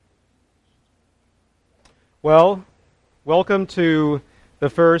Well, welcome to the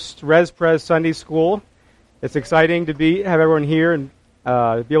first Res Pres Sunday School. It's exciting to have everyone here and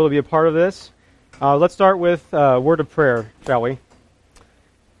be able to be a part of this. Let's start with a word of prayer, shall we?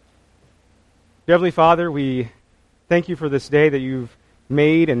 Heavenly Father, we thank you for this day that you've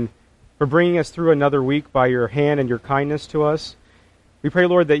made and for bringing us through another week by your hand and your kindness to us. We pray,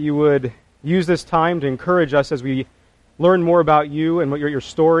 Lord, that you would use this time to encourage us as we learn more about you and what your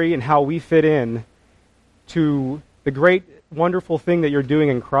story and how we fit in to the great, wonderful thing that you're doing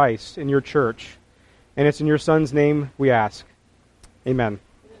in Christ, in your church. And it's in your Son's name we ask. Amen.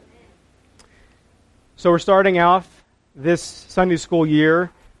 So we're starting off this Sunday school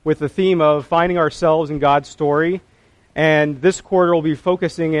year with the theme of finding ourselves in God's story. And this quarter we'll be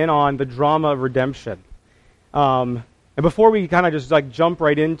focusing in on the drama of redemption. And before we kind of just jump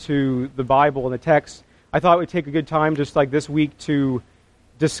right into the Bible and the text, I thought we'd take a good time just this week to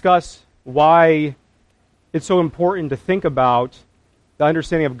discuss why it's so important to think about the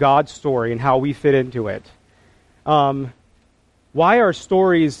understanding of God's story and how we fit into it. Why are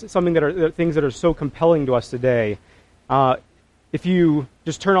stories things that are so compelling to us today? If you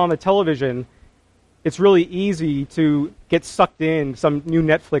just turn on the television, it's really easy to get sucked in some new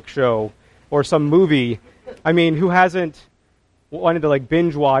Netflix show or some movie. I mean, who hasn't wanted to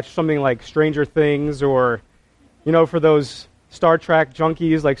binge watch something like Stranger Things or, for those Star Trek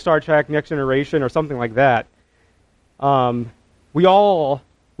junkies like Star Trek Next Generation or something like that. We all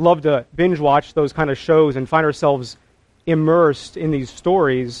love to binge watch those kind of shows and find ourselves immersed in these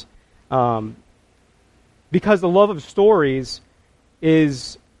stories because the love of stories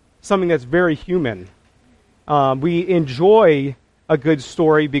is something that's very human. We enjoy a good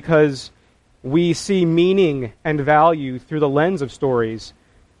story because we see meaning and value through the lens of stories.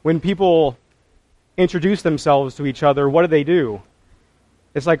 When people introduce themselves to each other, what do?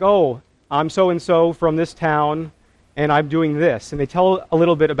 It's like, oh, I'm so-and-so from this town, and I'm doing this. And they tell a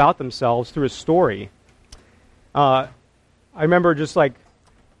little bit about themselves through a story. I remember just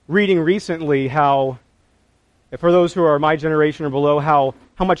reading recently how, for those who are my generation or below, how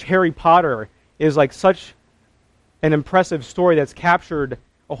much Harry Potter is such an impressive story that's captured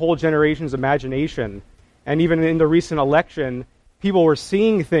a whole generation's imagination. And even in the recent election, people were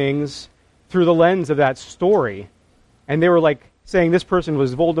seeing things through the lens of that story. And they were saying this person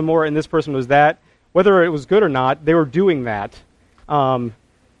was Voldemort and this person was that. Whether it was good or not, they were doing that.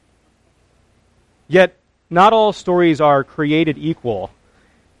 Yet, not all stories are created equal.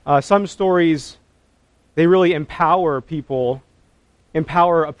 Some stories, they really empower people,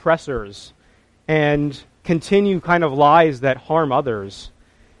 empower oppressors, and continue kind of lies that harm others.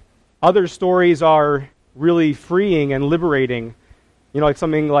 Other stories are really freeing and liberating,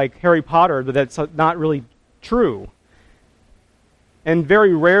 something like Harry Potter, but that's not really true. And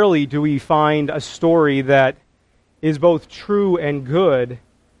very rarely do we find a story that is both true and good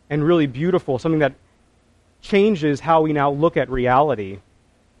and really beautiful, something that changes how we now look at reality.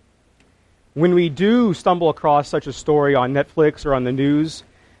 When we do stumble across such a story on Netflix or on the news,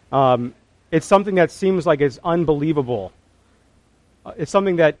 it's something that seems like it's unbelievable. It's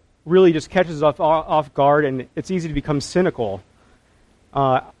something that really just catches us off guard, and it's easy to become cynical.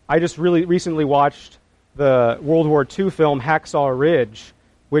 I just really recently watched the World War II film Hacksaw Ridge,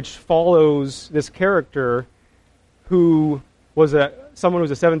 which follows this character who was someone who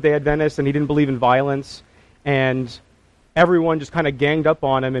was a Seventh-day Adventist, and he didn't believe in violence, and everyone just kind of ganged up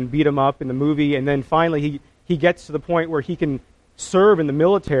on him and beat him up in the movie, and then finally he gets to the point where he can serve in the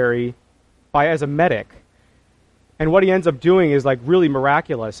military as a medic. And what he ends up doing is really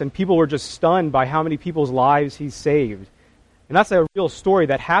miraculous, and people were just stunned by how many people's lives he saved. And that's a real story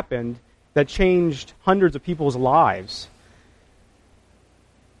that happened that changed hundreds of people's lives.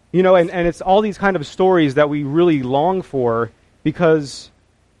 And it's all these kind of stories that we really long for because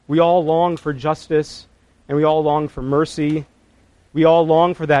we all long for justice and we all long for mercy. We all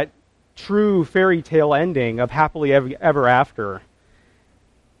long for that true fairy tale ending of happily ever after.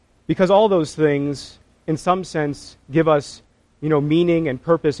 Because all those things, in some sense, give us, meaning and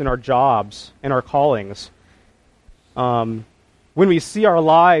purpose in our jobs and our callings. When we see our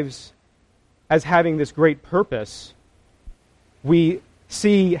lives as having this great purpose, we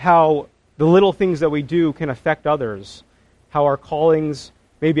see how the little things that we do can affect others, how our callings,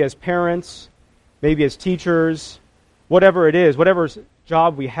 maybe as parents, maybe as teachers, whatever it is, whatever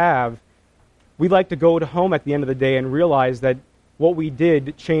job we have, we'd like to go home at the end of the day and realize that what we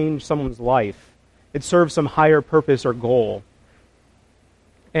did changed someone's life. It served some higher purpose or goal.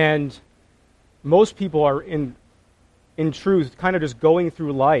 And most people are, in truth, kind of just going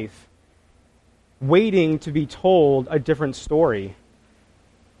through life waiting to be told a different story.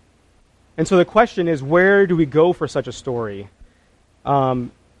 And so the question is, where do we go for such a story?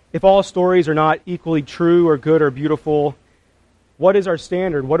 If all stories are not equally true or good or beautiful, what is our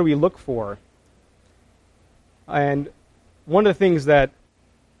standard? What do we look for? And one of the things that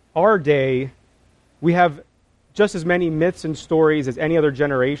our day, we have just as many myths and stories as any other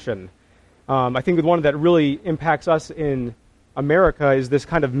generation. I think the one that really impacts us in America is this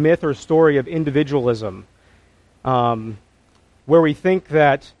kind of myth or story of individualism, where we think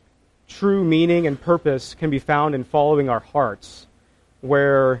that true meaning and purpose can be found in following our hearts,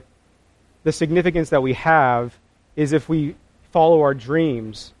 where the significance that we have is if we follow our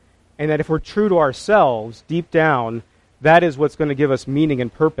dreams, and that if we're true to ourselves deep down, that is what's going to give us meaning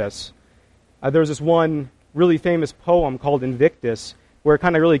and purpose. There's this one really famous poem called Invictus, where it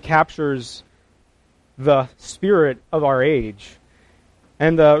kind of really captures the spirit of our age.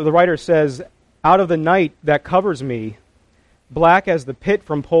 And the writer says, "Out of the night that covers me, black as the pit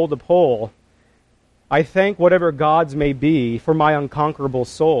from pole to pole, I thank whatever gods may be for my unconquerable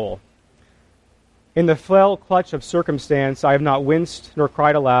soul. In the fell clutch of circumstance, I have not winced nor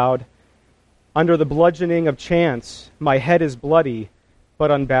cried aloud. Under the bludgeoning of chance, my head is bloody,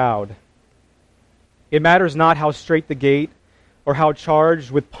 but unbowed. It matters not how straight the gate, or how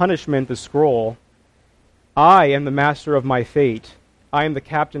charged with punishment the scroll. I am the master of my fate. I am the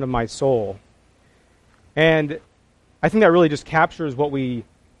captain of my soul." And I think that really just captures what we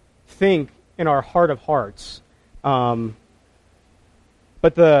think in our heart of hearts. But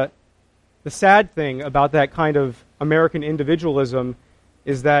the sad thing about that kind of American individualism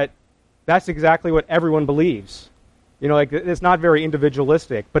is that that's exactly what everyone believes. You know, like, it's not very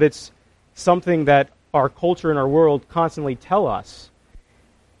individualistic, but it's something that our culture and our world constantly tell us.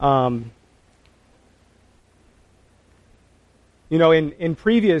 You know, in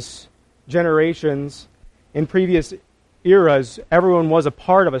previous generations, in previous eras, everyone was a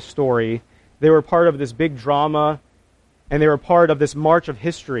part of a story. They were part of this big drama, and they were part of this march of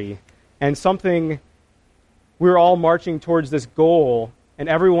history. And we were all marching towards this goal, and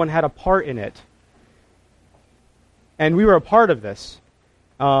everyone had a part in it. And we were a part of this.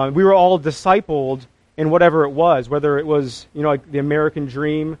 We were all discipled in whatever it was, whether it was, you know, like the American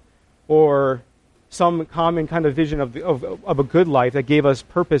dream or some common kind of vision of a good life that gave us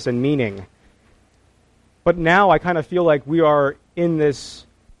purpose and meaning. But now I kind of feel like we are in this,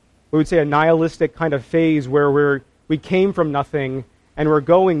 we would say, a nihilistic kind of phase where we came from nothing and we're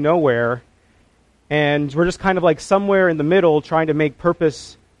going nowhere, and we're just kind of like somewhere in the middle trying to make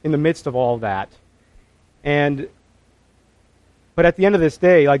purpose in the midst of all that. But at the end of this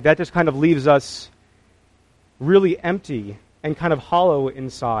day, like, that just kind of leaves us really empty and kind of hollow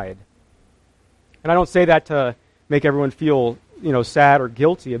inside. And I don't say that to make everyone feel, you know, sad or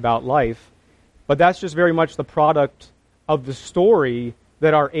guilty about life, but that's just very much the product of the story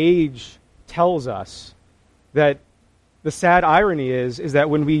that our age tells us. That the sad irony is that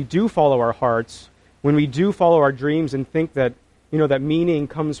when we do follow our hearts, when we do follow our dreams and think that, you know, that meaning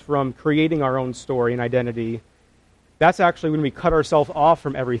comes from creating our own story and identity, that's actually when we cut ourselves off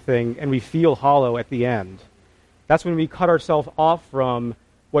from everything and we feel hollow at the end. That's when we cut ourselves off from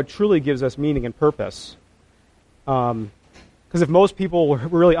what truly gives us meaning and purpose. Because if most people were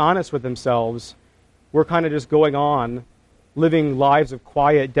really honest with themselves, we're kind of just going on, living lives of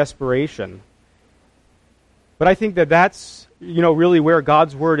quiet desperation. But I think that that's, you know, really where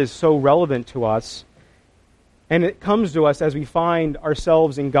God's Word is so relevant to us. And it comes to us as we find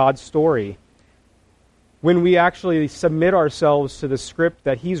ourselves in God's story. When we actually submit ourselves to the script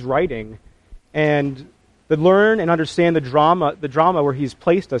that He's writing and learn and understand the drama where He's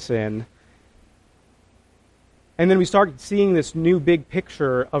placed us in. And then we start seeing this new big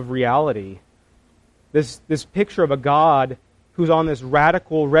picture of reality. This picture of a God who's on this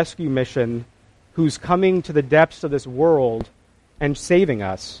radical rescue mission, who's coming to the depths of this world and saving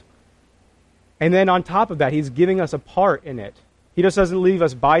us. And then on top of that, He's giving us a part in it. He just doesn't leave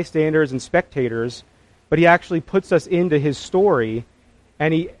us bystanders and spectators, but He actually puts us into His story,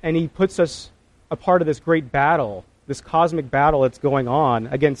 and He puts us a part of this great battle, this cosmic battle that's going on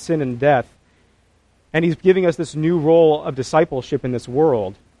against sin and death. And He's giving us this new role of discipleship in this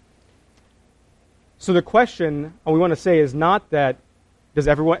world. So the question we want to say is not that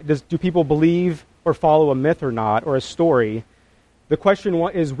do people believe or follow a myth or not, or a story. The question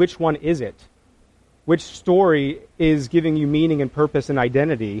is, which one is it? Which story is giving you meaning and purpose and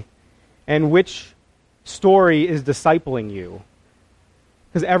identity? And which story is discipling you?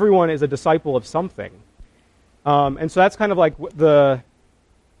 Because everyone is a disciple of something. And so that's kind of like the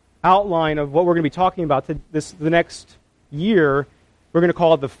outline of what we're going to be talking about the next year. We're going to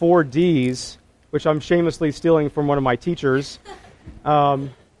call it the 4 Ds, which I'm shamelessly stealing from one of my teachers.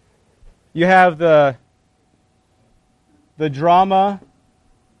 You have the drama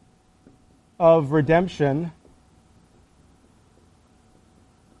of redemption.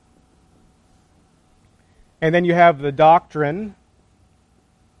 And then you have the doctrine.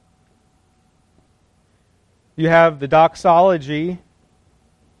 You have the doxology.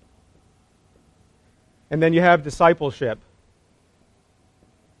 And then you have discipleship.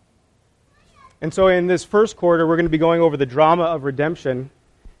 And so in this first quarter, we're going to be going over the drama of redemption.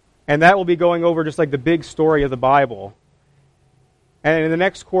 And that will be going over just like the big story of the Bible. And in the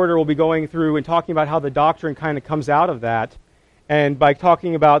next quarter, we'll be going through and talking about how the doctrine kind of comes out of that. And by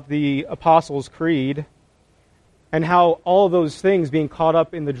talking about the Apostles' Creed, and how all of those things being caught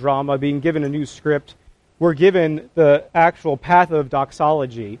up in the drama, being given a new script, we're given the actual path of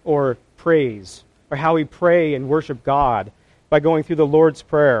doxology, or praise, or how we pray and worship God by going through the Lord's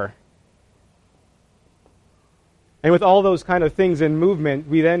Prayer. And with all those kind of things in movement,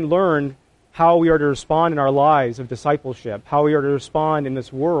 we then learn how we are to respond in our lives of discipleship, how we are to respond in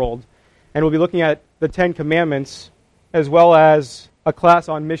this world. And we'll be looking at the Ten Commandments, as well as a class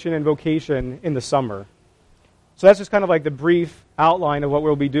on mission and vocation in the summer. So that's just kind of like the brief outline of what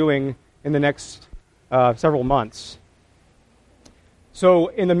we'll be doing in the next several months. So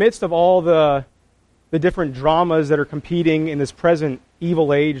in the midst of all the different dramas that are competing in this present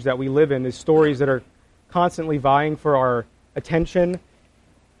evil age that we live in, these stories that are constantly vying for our attention,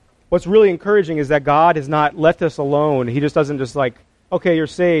 what's really encouraging is that God has not left us alone. He just doesn't just like, okay, you're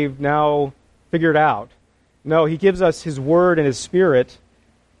saved, now figure it out. No, He gives us His Word and His Spirit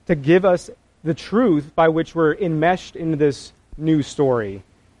to give us the truth by which we're enmeshed into this new story.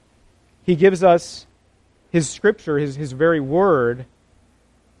 He gives us His Scripture, His very Word,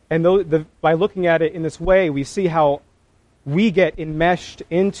 and by looking at it in this way, we see how we get enmeshed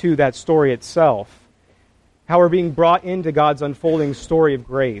into that story itself, how we're being brought into God's unfolding story of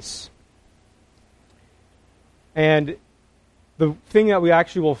grace. And the thing that we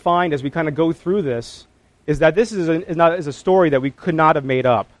actually will find as we kind of go through this is that this is a story that we could not have made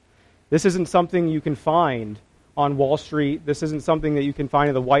up. This isn't something you can find on Wall Street. This isn't something that you can find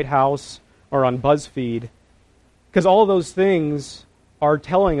at the White House or on BuzzFeed. Because all of those things are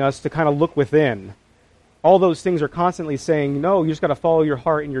telling us to kind of look within. All those things are constantly saying, no, you just got to follow your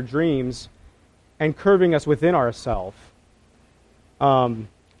heart and your dreams, and curving us within ourselves. And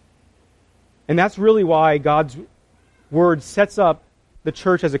that's really why God's Word sets up the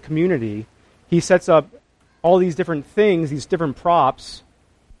church as a community. He sets up all these different things, these different props.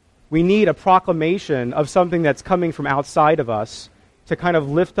 We need a proclamation of something that's coming from outside of us to kind of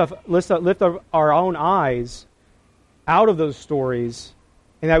lift up our own eyes out of those stories,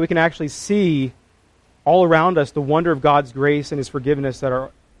 and that we can actually see all around us the wonder of God's grace and His forgiveness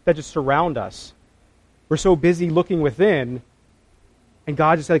that just surround us. We're so busy looking within, and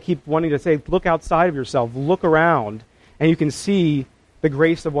God just got to keep wanting to say, look outside of yourself, look around, and you can see the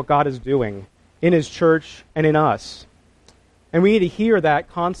grace of what God is doing in His church and in us. And we need to hear that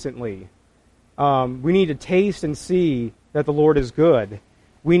constantly. We need to taste and see that the Lord is good.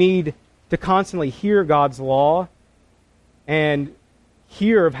 We need to constantly hear God's law and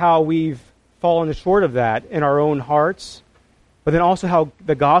hear of how we've fallen short of that in our own hearts, but then also how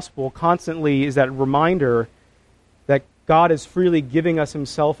the gospel constantly is that reminder that God is freely giving us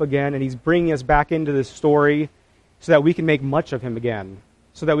Himself again, and He's bringing us back into this story so that we can make much of Him again,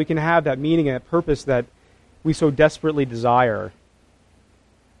 so that we can have that meaning and that purpose that we so desperately desire.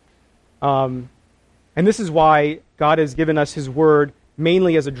 And this is why God has given us His Word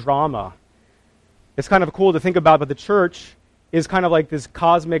mainly as a drama. It's kind of cool to think about, but the church is kind of like this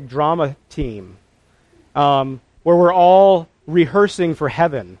cosmic drama team where we're all rehearsing for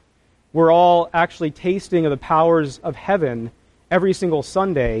heaven. We're all actually tasting of the powers of heaven every single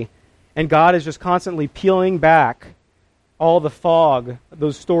Sunday, and God is just constantly peeling back all the fog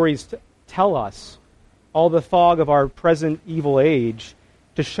those stories tell us, all the fog of our present evil age,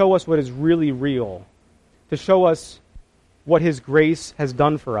 to show us what is really real, to show us what His grace has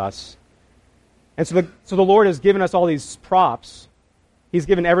done for us. And so the Lord has given us all these props. He's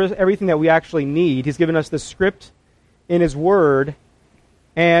given everything that we actually need. He's given us the script in His Word,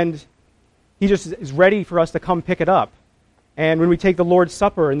 and He just is ready for us to come pick it up. And when we take the Lord's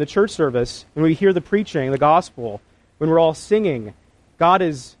Supper in the church service, when we hear the preaching, the gospel, when we're all singing, God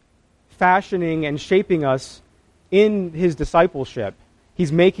is fashioning and shaping us in His discipleship.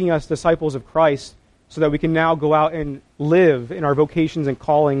 He's making us disciples of Christ so that we can now go out and live in our vocations and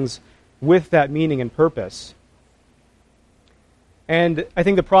callings with that meaning and purpose. And I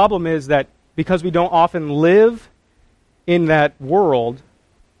think the problem is that because we don't often live in that world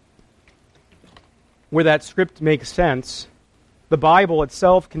where that script makes sense, the Bible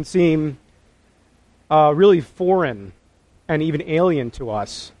itself can seem really foreign and even alien to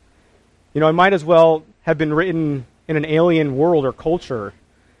us. You know, it might as well have been written in an alien world or culture.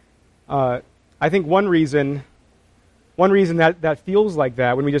 I think one reason that feels like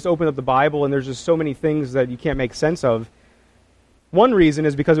that, when we just open up the Bible and there's just so many things that you can't make sense of, one reason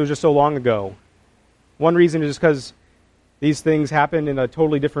is because it was just so long ago. One reason is just because these things happened in a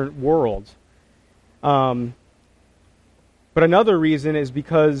totally different world. But another reason is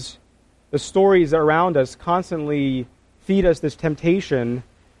because the stories around us constantly feed us this temptation,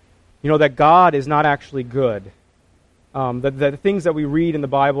 that God is not actually good. That the things that we read in the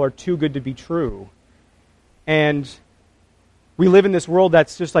Bible are too good to be true. And we live in this world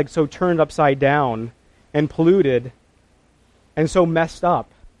that's just like so turned upside down and polluted and so messed up.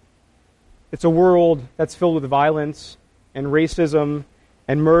 It's a world that's filled with violence and racism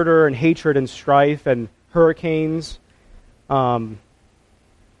and murder and hatred and strife and hurricanes. All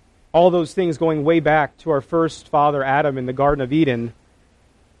those things going way back to our first father Adam in the Garden of Eden.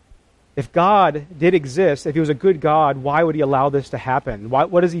 If God did exist, if he was a good God, why would he allow this to happen?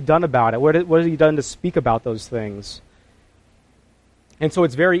 What has he done about it? What has he done to speak about those things? And so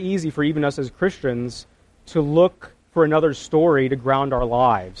it's very easy for even us as Christians to look for another story to ground our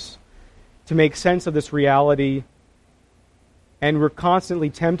lives, to make sense of this reality. And we're constantly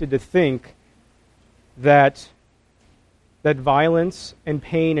tempted to think that violence and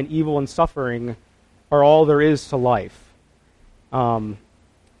pain and evil and suffering are all there is to life.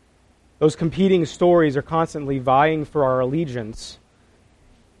 Those competing stories are constantly vying for our allegiance,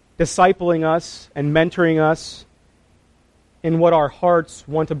 discipling us and mentoring us in what our hearts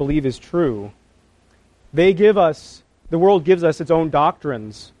want to believe is true. The world gives us its own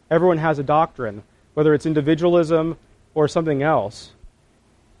doctrines. Everyone has a doctrine, whether it's individualism or something else.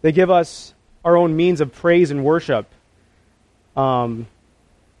 They give us our own means of praise and worship.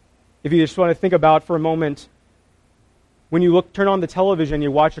 If you just want to think about for a moment, when you turn on the television,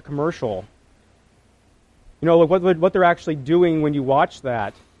 you watch a commercial. What they're actually doing when you watch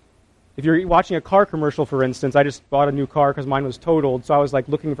that. If you're watching a car commercial, for instance, I just bought a new car because mine was totaled, so I was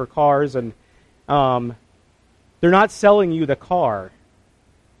looking for cars, and they're not selling you the car.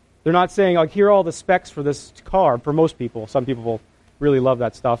 They're not saying, here are all the specs for this car, for most people. Some people will really love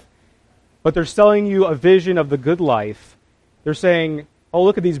that stuff. But they're selling you a vision of the good life. They're saying,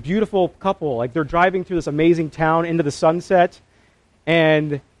 look at these beautiful couple. They're driving through this amazing town into the sunset,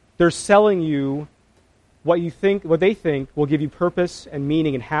 and they're selling you what they think will give you purpose and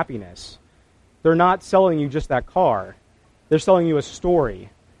meaning and happiness. They're not selling you just that car. They're selling you a story.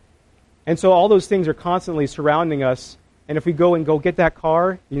 And so all those things are constantly surrounding us. And if we go get that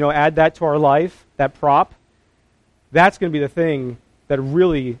car, add that to our life, that prop, that's going to be the thing that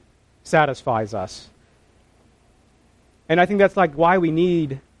really satisfies us. And I think that's why we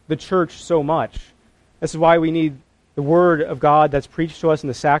need the church so much. This is why we need the Word of God that's preached to us in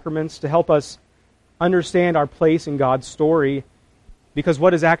the sacraments to help us understand our place in God's story. Because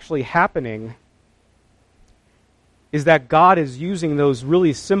what is actually happening is that God is using those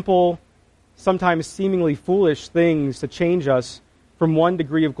really simple, sometimes seemingly foolish things to change us from one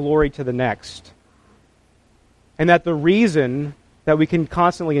degree of glory to the next. And that the reason that we can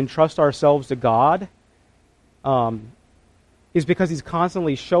constantly entrust ourselves to God is because he's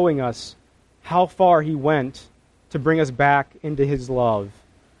constantly showing us how far he went to bring us back into his love.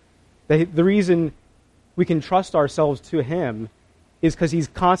 The reason we can trust ourselves to him is because he's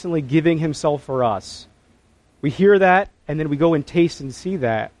constantly giving himself for us. We hear that, and then we go and taste and see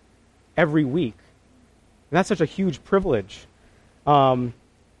that every week. And that's such a huge privilege.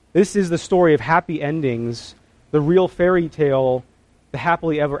 This is the story of happy endings, the real fairy tale, the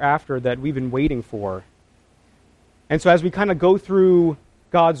happily ever after that we've been waiting for. And so as we kind of go through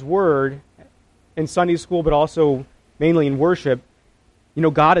God's Word in Sunday school, but also mainly in worship,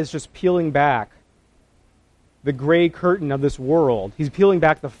 God is just peeling back the gray curtain of this world. He's peeling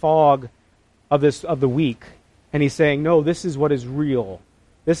back the fog of the week. And he's saying, no, this is what is real.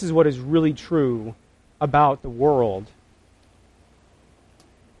 This is what is really true about the world.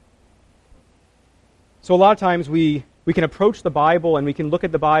 So a lot of times we can approach the Bible and we can look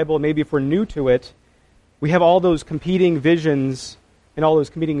at the Bible, and maybe if we're new to it, we have all those competing visions and all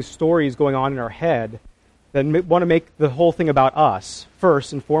those competing stories going on in our head that want to make the whole thing about us,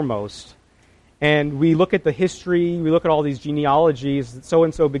 first and foremost. And we look at the history, we look at all these genealogies,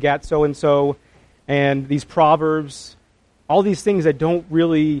 so-and-so begat so-and-so, and these proverbs, all these things that don't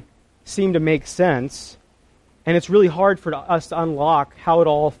really seem to make sense. And it's really hard for us to unlock how it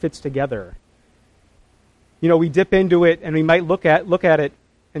all fits together. We dip into it, and we might look at it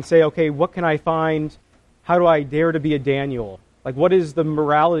and say, okay, what can I find? How do I dare to be a Daniel? What is the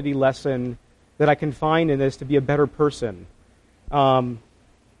morality lesson that I can find in this to be a better person?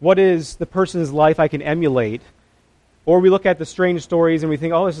 What is the person's life I can emulate? Or we look at the strange stories and we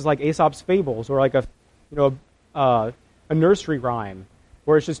think, oh, this is like Aesop's fables, or like a nursery rhyme,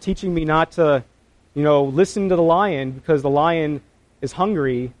 where it's just teaching me not to, listen to the lion because the lion is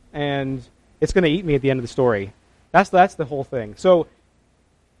hungry and it's going to eat me at the end of the story. That's the whole thing. So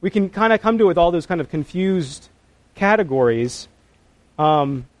we can kind of come to it with all those kind of confused categories,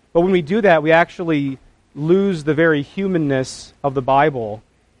 but when we do that, we actually lose the very humanness of the Bible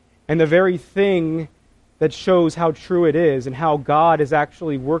and the very thing that shows how true it is and how God is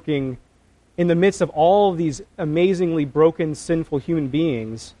actually working in the midst of all of these amazingly broken, sinful human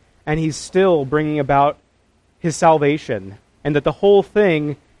beings, and he's still bringing about his salvation, and that the whole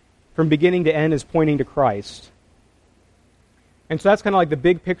thing from beginning to end is pointing to Christ. And so that's kind of like the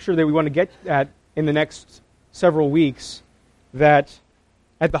big picture that we want to get at in the next several weeks, that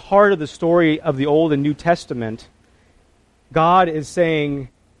at the heart of the story of the Old and New Testament, God is saying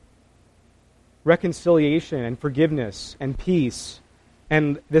reconciliation and forgiveness and peace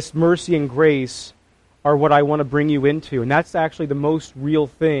and this mercy and grace are what I want to bring you into. And that's actually the most real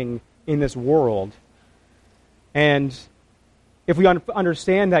thing in this world. And if we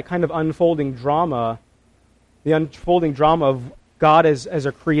understand that kind of unfolding drama, the unfolding drama of God as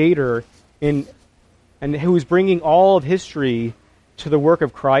a creator and who is bringing all of history to the work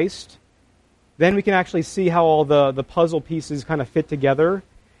of Christ, then we can actually see how all the puzzle pieces kind of fit together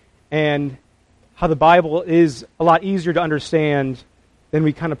and how the Bible is a lot easier to understand than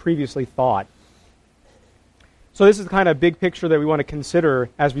we kind of previously thought. So this is the kind of big picture that we want to consider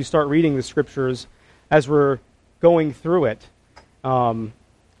as we start reading the Scriptures, as we're going through it. And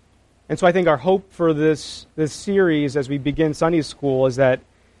so I think our hope for this series as we begin Sunday school is that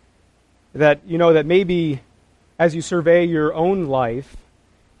maybe as you survey your own life,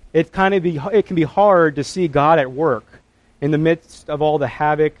 it can be hard to see God at work in the midst of all the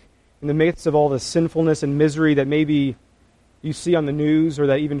havoc, in the midst of all the sinfulness and misery that maybe you see on the news or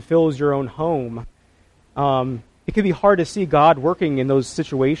that even fills your own home. It can be hard to see God working in those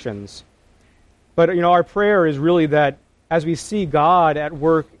situations. But our prayer is really that as we see God at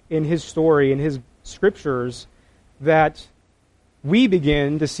work in his story, in his scriptures, that we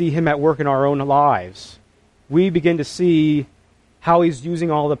begin to see him at work in our own lives. We begin to see how he's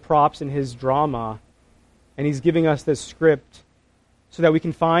using all the props in his drama, and he's giving us this script so that we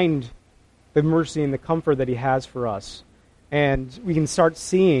can find the mercy and the comfort that he has for us. And we can start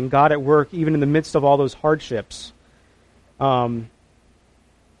seeing God at work even in the midst of all those hardships. That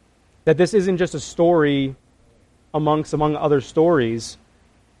this isn't just a story among other stories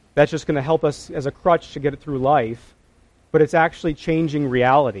that's just going to help us as a crutch to get it through life, but it's actually changing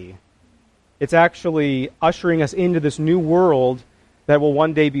reality. It's actually ushering us into this new world that will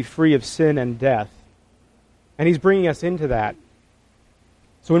one day be free of sin and death. And he's bringing us into that.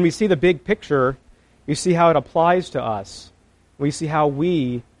 So when we see the big picture, we see how it applies to us. We see how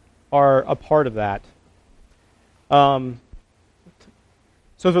we are a part of that. So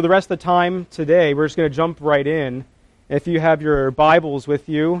for the rest of the time today, we're just going to jump right in. If you have your Bibles with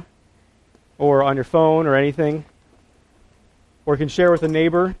you, or on your phone or anything, or you can share with a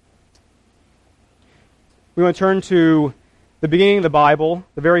neighbor, we want to turn to the beginning of the Bible,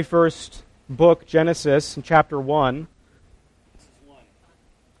 the very first book, Genesis, in chapter 1.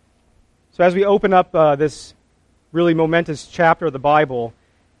 So as we open up this really momentous chapter of the Bible,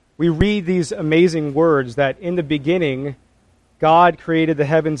 we read these amazing words that in the beginning, God created the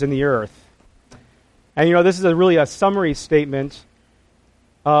heavens and the earth. And this is really a summary statement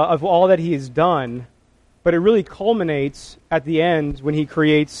of all that he has done, but it really culminates at the end when he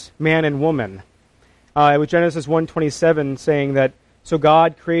creates man and woman. With Genesis 1:27 saying that, so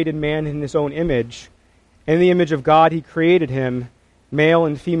God created man in his own image. In the image of God he created him, male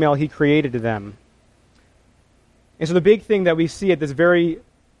and female he created them. And so the big thing that we see at this very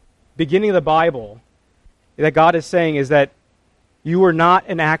beginning of the Bible that God is saying is that you are not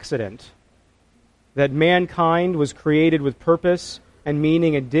an accident, that mankind was created with purpose and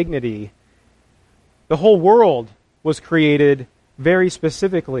meaning and dignity. The whole world was created very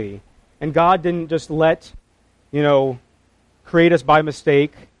specifically, and God didn't just let, create us by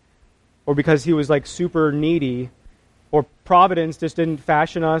mistake or because he was like super needy, or providence just didn't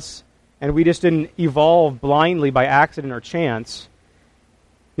fashion us and we just didn't evolve blindly by accident or chance.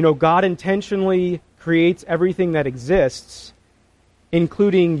 God intentionally creates everything that exists,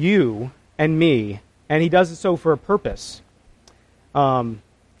 including you and me, and he does it so for a purpose. We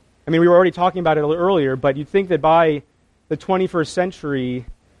were already talking about it a little earlier, but you'd think that by the 21st century,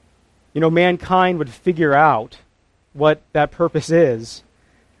 mankind would figure out what that purpose is.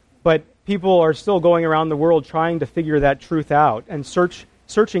 But people are still going around the world trying to figure that truth out and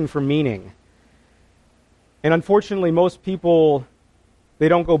searching for meaning. And unfortunately, most people, they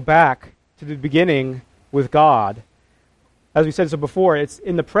don't go back to the beginning with God. As we said so before, it's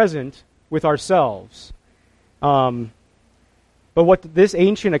in the present with ourselves. But what this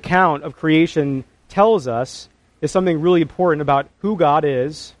ancient account of creation tells us is something really important about who God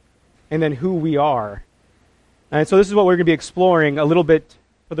is and then who we are. And so this is what we're going to be exploring a little bit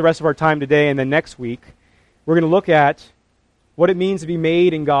for the rest of our time today, and then next week we're going to look at what it means to be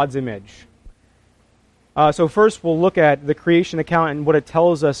made in God's image. So first we'll look at the creation account and what it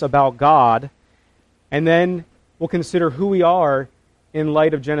tells us about God, and then we'll consider who we are in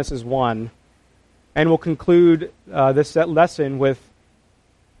light of Genesis 1, and we'll conclude this lesson with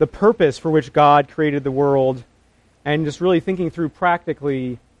the purpose for which God created the world, and just really thinking through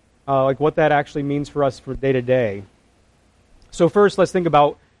practically like what that actually means for us for day to day. So first, let's think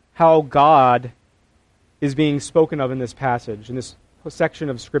about how God is being spoken of in this passage, in this section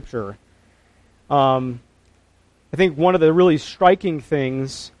of Scripture. I think one of the really striking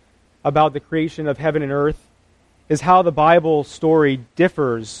things about the creation of heaven and earth is how the Bible story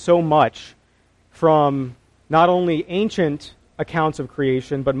differs so much from not only ancient accounts of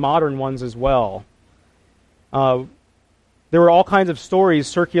creation, but modern ones as well. There were all kinds of stories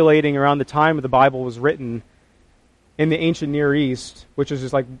circulating around the time the Bible was written in the ancient Near East, which is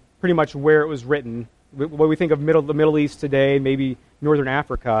just like pretty much where it was written. What we think of the Middle East today, maybe northern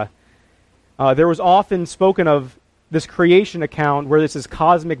Africa, there was often spoken of this creation account where this is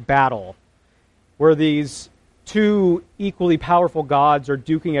cosmic battle, where these two equally powerful gods are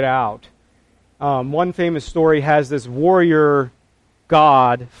duking it out. One famous story has this warrior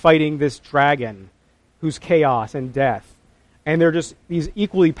god fighting this dragon who's chaos and death. And they're just these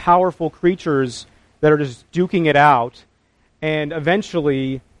equally powerful creatures that are just duking it out. And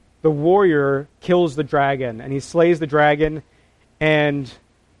eventually, the warrior kills the dragon, and he slays the dragon, and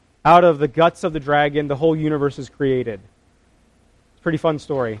out of the guts of the dragon, the whole universe is created. It's a pretty fun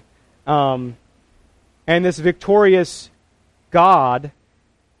story. And this victorious God,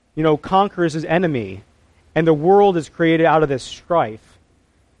 conquers his enemy, and the world is created out of this strife.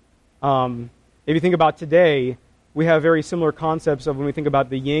 If you think about today, we have very similar concepts of when we think about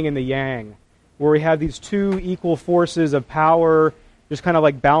the yin and the yang, where we have these two equal forces of power just kind of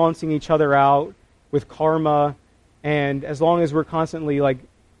like balancing each other out with karma. And as long as we're constantly like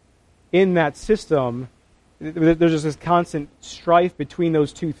in that system, there's just this constant strife between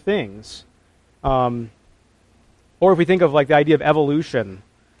those two things. Or if we think of like the idea of evolution,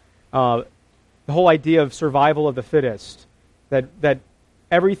 the whole idea of survival of the fittest, that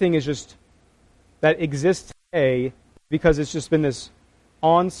everything is just, that exists today because it's just been this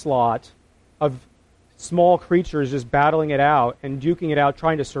onslaught of small creatures just battling it out and duking it out,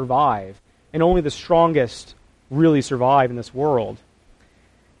 trying to survive. And only the strongest really survive in this world.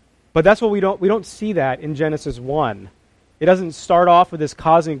 But that's what we don't see that in Genesis 1. It doesn't start off with this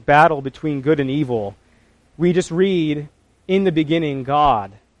cosmic battle between good and evil. We just read, in the beginning,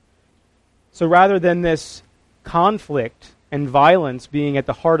 God. So rather than this conflict and violence being at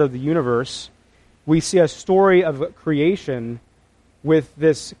the heart of the universe, we see a story of creation with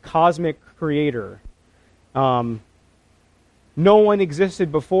this cosmic creator. No one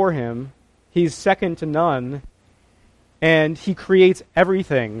existed before him. He's second to none. And he creates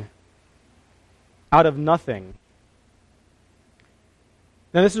everything out of nothing.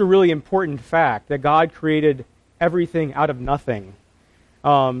 Now, this is a really important fact, that God created everything out of nothing.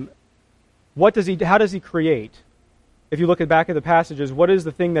 How does he create? If you look back at the passages, what is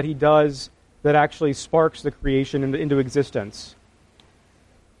the thing that he does that actually sparks the creation into existence?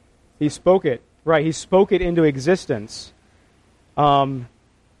 He spoke it. Right, he spoke it into existence. God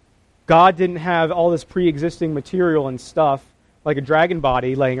didn't have all this pre-existing material and stuff, like a dragon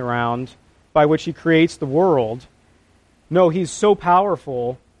body laying around, by which he creates the world. No, he's so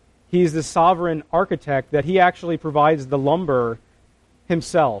powerful, he's the sovereign architect, that he actually provides the lumber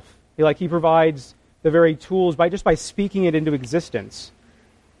himself. He provides the very tools by speaking it into existence.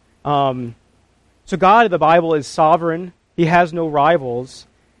 So God in the Bible is sovereign. He has no rivals.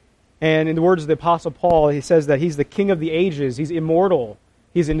 And in the words of the Apostle Paul, he says that he's the King of the ages. He's immortal.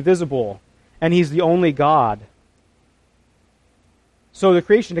 He's invisible. And he's the only God. So the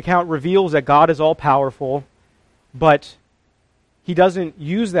creation account reveals that God is all-powerful, but he doesn't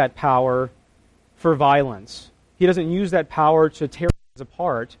use that power for violence. He doesn't use that power to tear things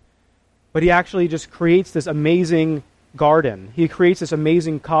apart, but he actually just creates this amazing garden. He creates this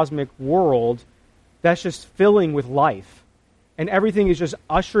amazing cosmic world that's just filling with life. And everything is just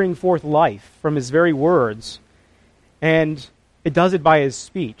ushering forth life from his very words. And it does it by his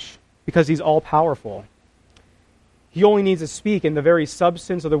speech, because he's all-powerful. He only needs to speak, and the very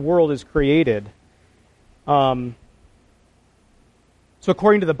substance of the world is created. So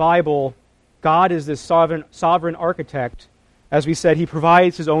according to the Bible, God is this sovereign architect. As we said, he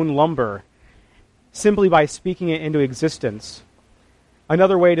provides his own lumber simply by speaking it into existence.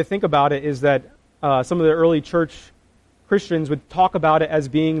 Another way to think about it is that some of the early church Christians would talk about it as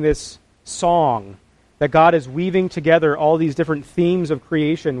being this song, that God is weaving together all these different themes of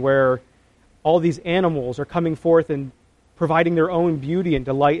creation where all these animals are coming forth and providing their own beauty and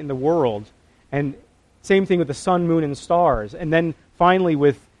delight in the world. And same thing with the sun, moon, and stars. And then finally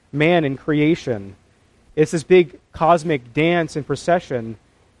with man and creation. It's this big cosmic dance and procession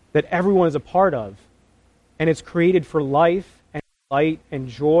that everyone is a part of. And it's created for life and light and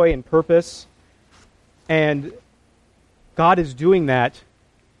joy and purpose. And God is doing that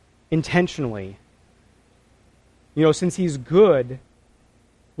intentionally. You know, since he's good,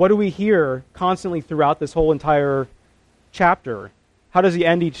 what do we hear constantly throughout this whole entire chapter? How does he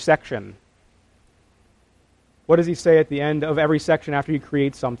end each section? What does he say at the end of every section after he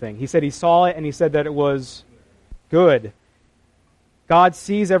creates something? He said he saw it and he said that it was good. God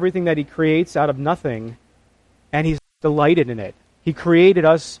sees everything that he creates out of nothing and he's delighted in it. He created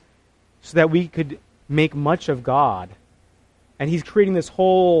us so that we could make much of God. And he's creating this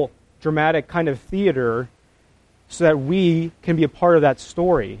whole dramatic kind of theater so that we can be a part of that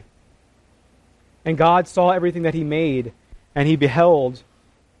story. And God saw everything that he made, and he beheld,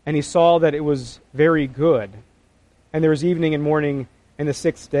 and he saw that it was very good. And there was evening and morning and the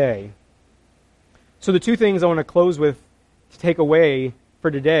sixth day. So the two things I want to close with to take away for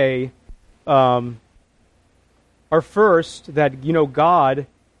today are first, that, you know, God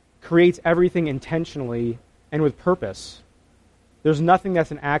creates everything intentionally and with purpose. There's nothing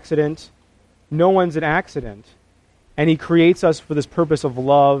that's an accident. No one's an accident. And he creates us for this purpose of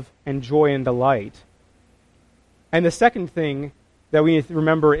love and joy and delight. And the second thing that we need to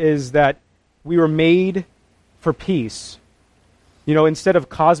remember is that we were made for peace. You know, instead of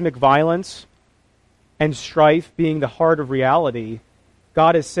cosmic violence and strife being the heart of reality,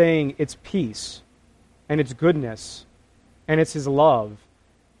 God is saying it's peace and it's goodness and it's his love.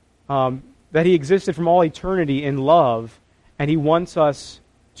 That he existed from all eternity in love, and he wants us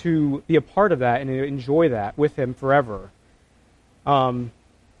to be a part of that and to enjoy that with him forever. So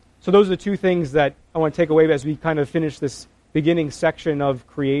those are the two things that I want to take away as we kind of finish this beginning section of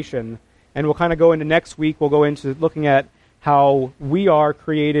creation. And we'll kind of go into next week, we'll go into looking at how we are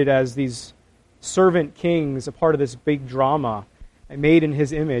created as these servant kings, a part of this big drama, and made in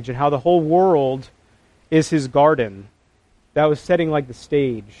his image, and how the whole world is his garden. That was setting like the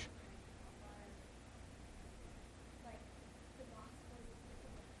stage.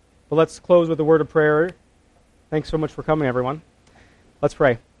 But let's close with a word of prayer. Thanks so much for coming, everyone. Let's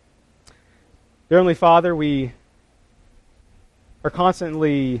pray. Dear Heavenly Father, we are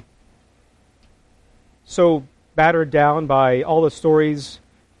constantly so battered down by all the stories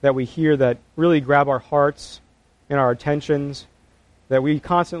that we hear that really grab our hearts and our attentions, that we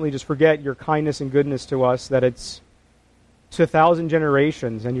constantly just forget your kindness and goodness to us, that it's to 1,000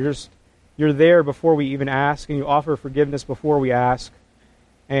 generations, and you're there before we even ask, and you offer forgiveness before we ask.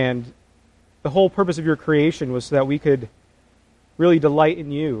 And the whole purpose of your creation was so that we could really delight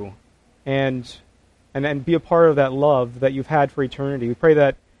in you and be a part of that love that you've had for eternity. We pray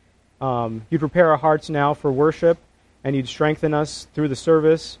that you'd prepare our hearts now for worship, and you'd strengthen us through the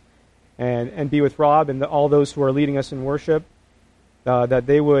service, and be with Rob and all those who are leading us in worship, that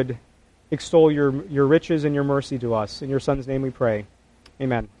they would extol your riches and your mercy to us. In your Son's name we pray.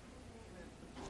 Amen.